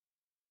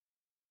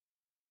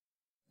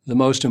The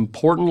most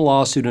important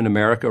lawsuit in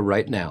America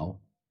right now,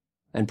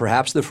 and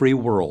perhaps the free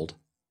world,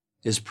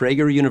 is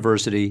Prager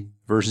University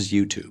versus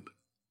YouTube.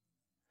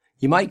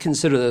 You might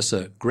consider this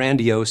a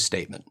grandiose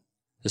statement,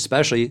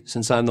 especially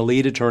since I'm the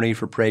lead attorney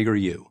for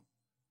PragerU.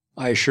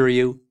 I assure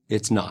you,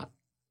 it's not.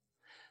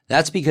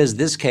 That's because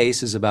this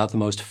case is about the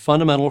most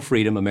fundamental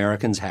freedom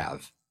Americans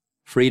have,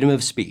 freedom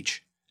of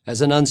speech,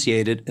 as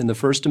enunciated in the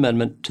First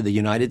Amendment to the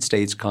United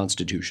States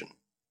Constitution.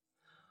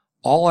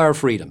 All our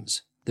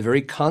freedoms, the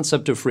very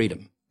concept of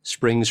freedom,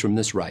 springs from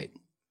this right.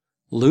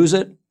 Lose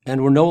it,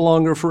 and we're no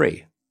longer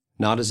free,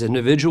 not as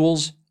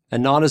individuals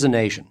and not as a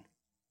nation.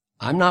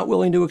 I'm not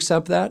willing to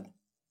accept that.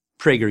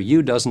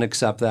 PragerU doesn't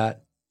accept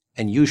that,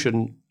 and you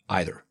shouldn't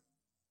either.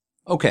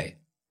 Okay,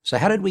 so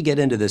how did we get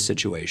into this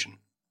situation?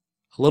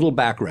 A little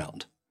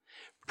background.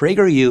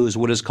 PragerU is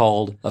what is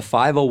called a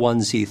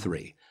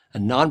 501c3, a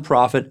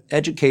nonprofit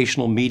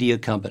educational media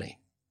company.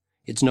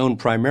 It's known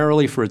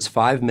primarily for its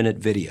 5-minute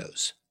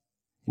videos.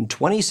 In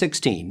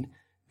 2016,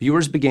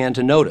 viewers began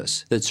to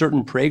notice that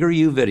certain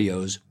PragerU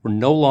videos were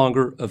no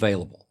longer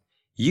available.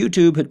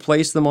 YouTube had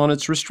placed them on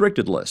its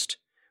restricted list,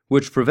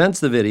 which prevents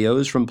the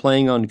videos from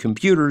playing on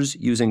computers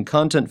using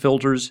content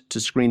filters to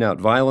screen out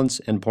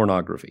violence and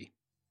pornography.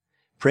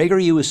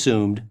 PragerU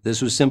assumed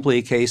this was simply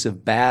a case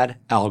of bad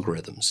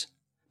algorithms,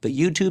 but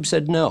YouTube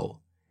said no.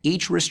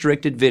 Each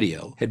restricted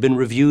video had been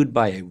reviewed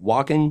by a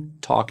walking,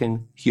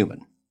 talking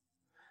human.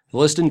 The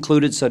list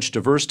included such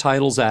diverse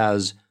titles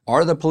as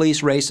Are the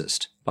Police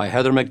Racist? By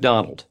Heather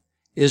McDonald,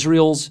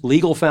 Israel's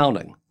Legal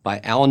Founding by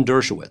Alan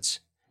Dershowitz,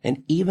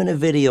 and even a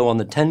video on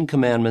the 10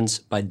 Commandments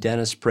by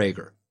Dennis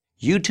Prager.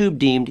 YouTube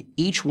deemed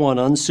each one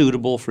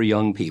unsuitable for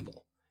young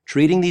people,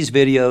 treating these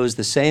videos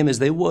the same as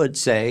they would,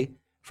 say,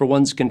 for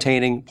ones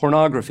containing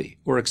pornography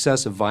or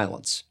excessive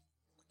violence.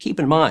 Keep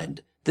in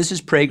mind, this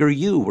is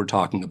PragerU we're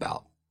talking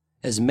about,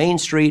 as Main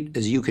Street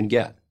as you can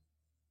get.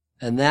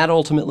 And that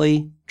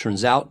ultimately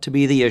turns out to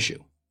be the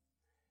issue.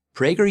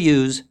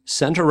 PragerU's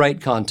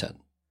center-right content,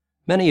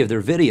 many of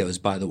their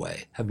videos, by the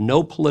way, have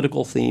no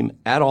political theme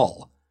at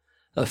all,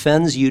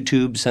 offends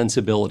YouTube's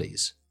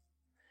sensibilities.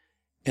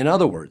 In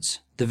other words,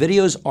 the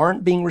videos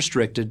aren't being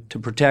restricted to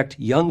protect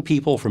young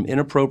people from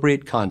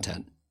inappropriate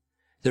content.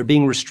 They're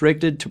being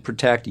restricted to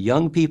protect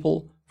young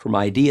people from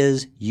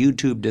ideas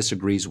YouTube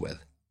disagrees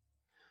with.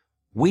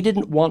 We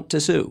didn't want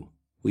to sue.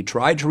 We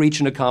tried to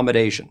reach an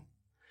accommodation.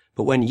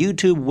 But when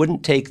YouTube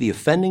wouldn't take the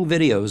offending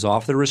videos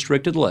off the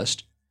restricted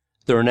list,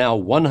 there are now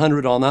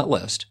 100 on that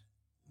list,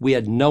 we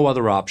had no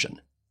other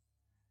option.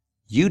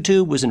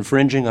 YouTube was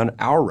infringing on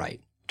our right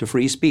to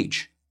free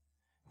speech.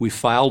 We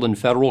filed in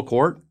federal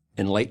court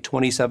in late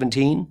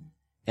 2017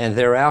 and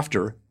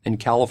thereafter in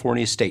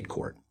California state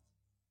court.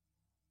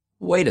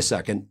 Wait a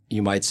second,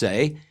 you might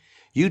say.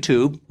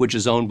 YouTube, which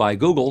is owned by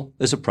Google,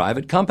 is a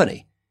private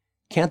company.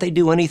 Can't they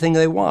do anything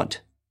they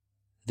want?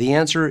 The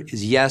answer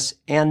is yes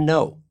and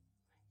no.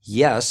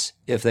 Yes,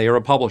 if they are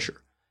a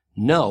publisher.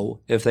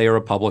 No, if they are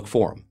a public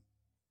forum.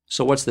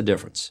 So what's the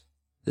difference?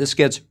 This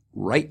gets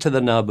right to the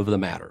nub of the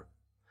matter.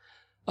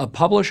 A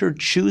publisher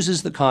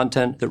chooses the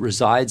content that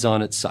resides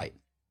on its site.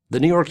 The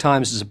New York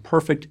Times is a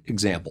perfect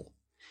example.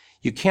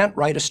 You can't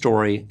write a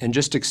story and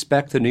just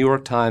expect the New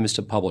York Times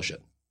to publish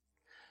it.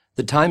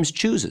 The Times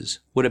chooses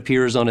what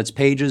appears on its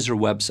pages or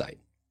website.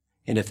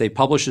 And if they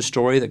publish a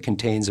story that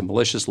contains a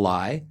malicious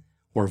lie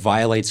or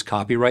violates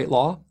copyright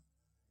law,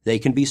 they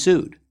can be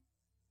sued.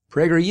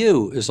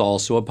 PragerU is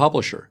also a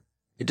publisher.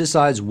 It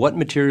decides what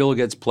material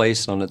gets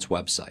placed on its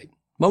website.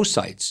 Most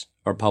sites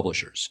are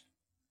publishers.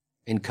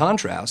 In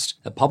contrast,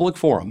 a public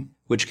forum,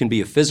 which can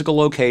be a physical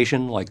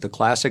location like the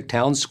classic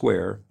town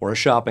square or a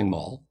shopping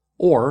mall,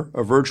 or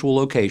a virtual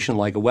location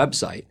like a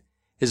website,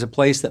 is a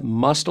place that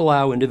must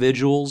allow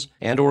individuals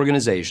and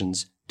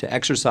organizations to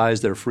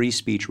exercise their free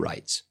speech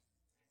rights.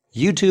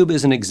 YouTube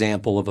is an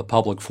example of a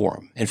public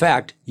forum. In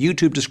fact,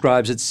 YouTube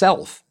describes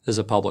itself as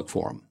a public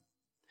forum.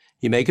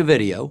 You make a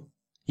video,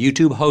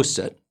 YouTube hosts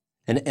it,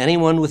 and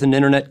anyone with an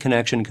internet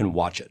connection can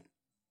watch it.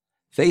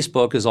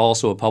 Facebook is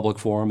also a public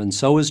forum, and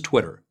so is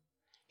Twitter.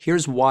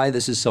 Here's why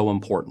this is so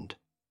important.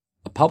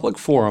 A public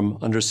forum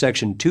under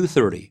Section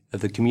 230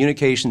 of the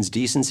Communications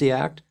Decency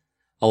Act,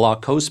 a law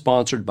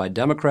co-sponsored by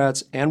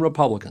Democrats and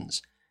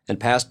Republicans and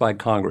passed by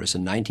Congress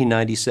in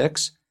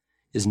 1996,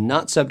 is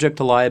not subject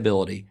to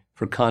liability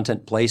for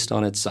content placed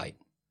on its site.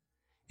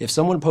 If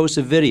someone posts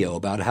a video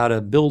about how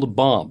to build a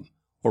bomb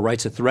or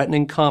writes a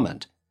threatening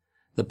comment,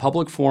 the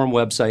public forum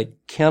website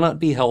cannot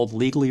be held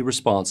legally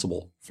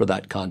responsible for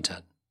that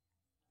content.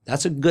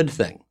 That's a good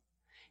thing.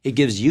 It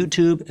gives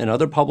YouTube and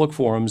other public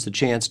forums the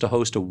chance to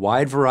host a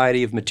wide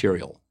variety of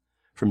material,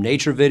 from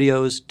nature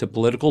videos to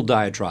political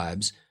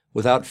diatribes,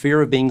 without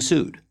fear of being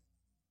sued.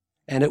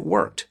 And it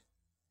worked.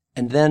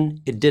 And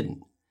then it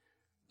didn't.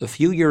 A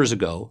few years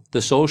ago,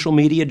 the social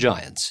media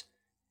giants,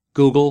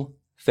 Google,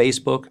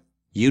 Facebook,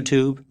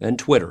 YouTube, and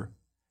Twitter,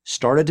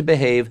 started to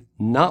behave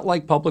not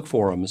like public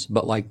forums,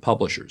 but like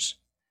publishers.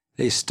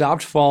 They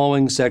stopped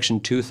following Section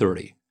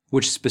 230,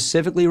 which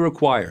specifically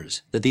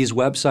requires that these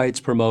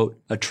websites promote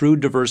a true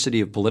diversity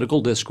of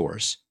political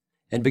discourse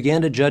and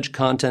began to judge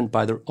content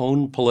by their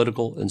own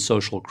political and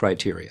social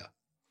criteria.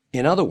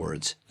 In other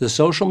words, the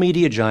social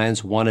media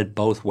giants want it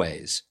both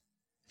ways.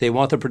 They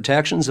want the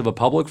protections of a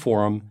public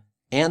forum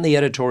and the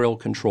editorial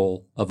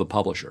control of a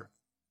publisher.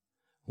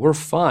 We're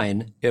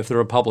fine if they're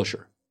a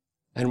publisher,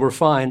 and we're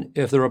fine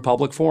if they're a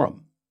public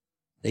forum.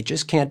 They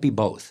just can't be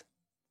both.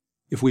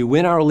 If we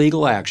win our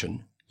legal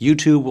action,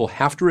 YouTube will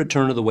have to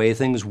return to the way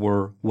things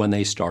were when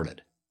they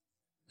started.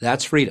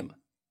 That's freedom.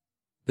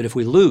 But if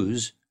we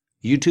lose,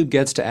 YouTube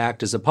gets to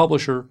act as a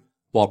publisher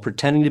while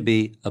pretending to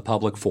be a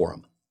public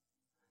forum.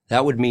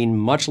 That would mean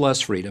much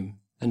less freedom,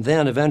 and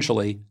then,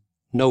 eventually,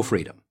 no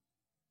freedom.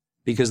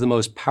 Because the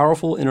most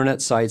powerful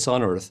internet sites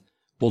on earth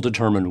will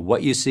determine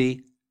what you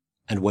see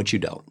and what you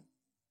don't.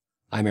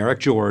 I'm Eric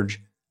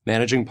George,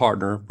 Managing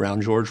Partner,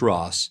 Brown George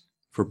Ross,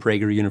 for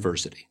Prager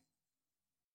University.